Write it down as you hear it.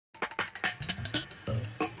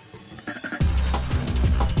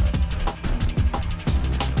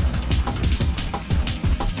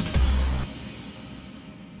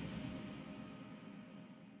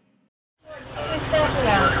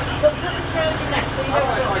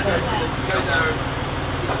What's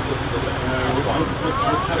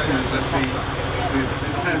happening is that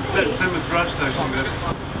the same as drive station, that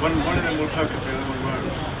one of them will focus, the other one won't.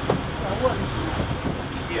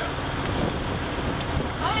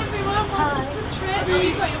 Hi everyone, welcome to the trip.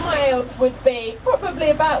 Males would be probably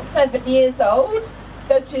about 7 years old,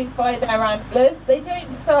 judging by their antlers. They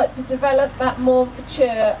don't start to develop that more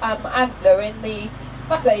mature antler in the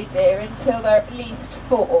fallow deer until they're at least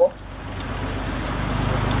 4.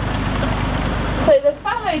 So the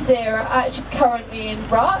fallow deer are actually currently in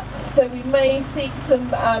rut, so we may see some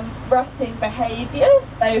rutting behaviour.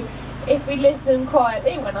 So if we listen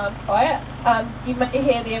quietly when I'm quiet, you may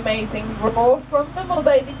hear the amazing roar from them,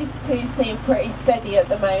 although these two seem pretty steady at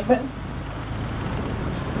the moment.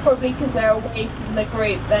 Probably because they're away from the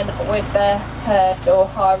group, they're not with their herd or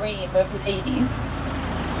harem of ladies.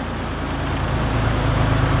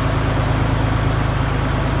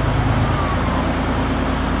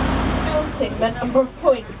 The number of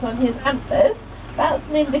points on his antlers, that's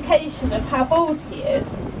an indication of how old he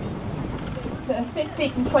is. To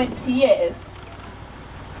 15 and 20 years.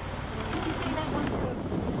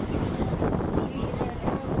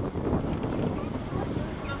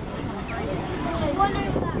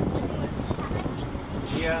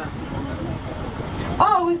 Yeah.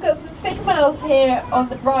 Oh, we've got some females here on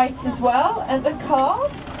the right as well, and the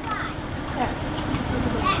calf.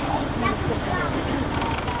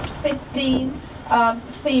 15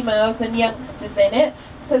 females and youngsters in it,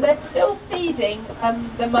 so they're still feeding.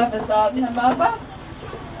 The mothers are the mother.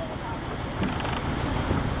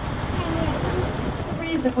 The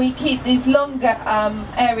reason we keep these longer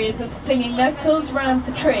areas of stinging nettles around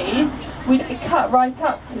the trees, we don't cut right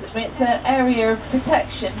up to them. It's an area of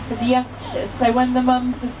protection for the youngsters, so when the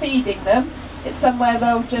mums are feeding them, it's somewhere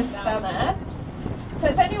they'll just stand there. So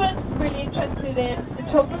if anyone's really interested in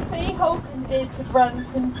photography, Holkham did run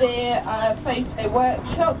some deer photo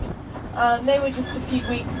workshops. They were just a few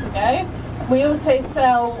weeks ago. We also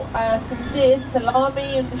sell some deer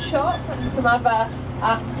salami in the shop and some other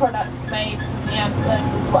products made from the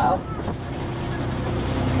antlers as well.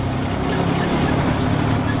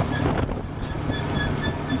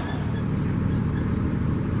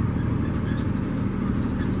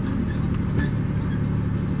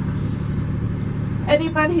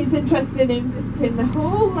 Anyone who's interested in visiting the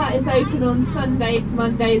hall, that is open on Sundays,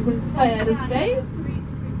 Mondays and Thursdays.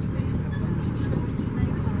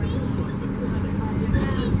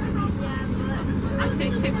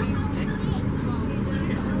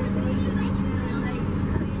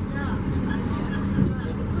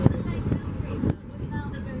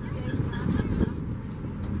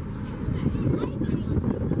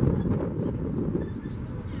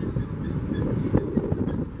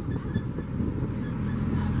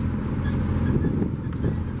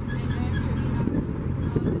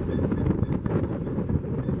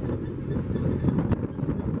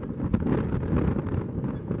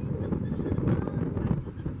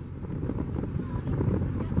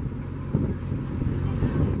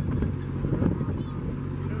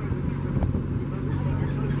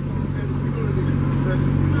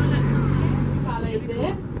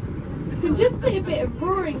 You can just see a bit of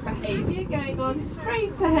roaring behaviour going on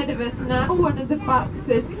straight ahead of us now. One of the bucks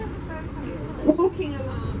is walking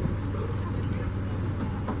along.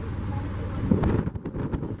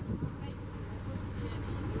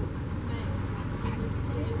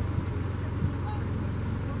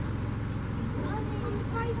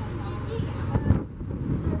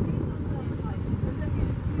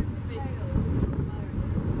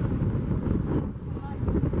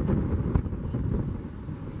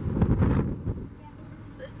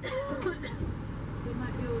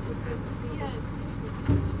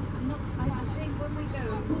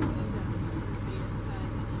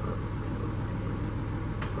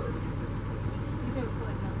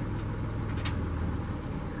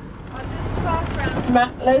 Some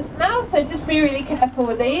antlers now, so just be really careful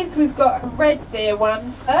with these. We've got a red deer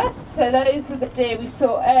one first, so those were the deer we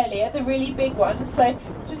saw earlier, the really big ones. So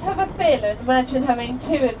just have a feel and imagine having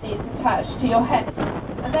 2 of these attached to your head,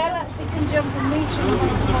 and they'll actually can jump and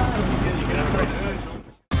reach.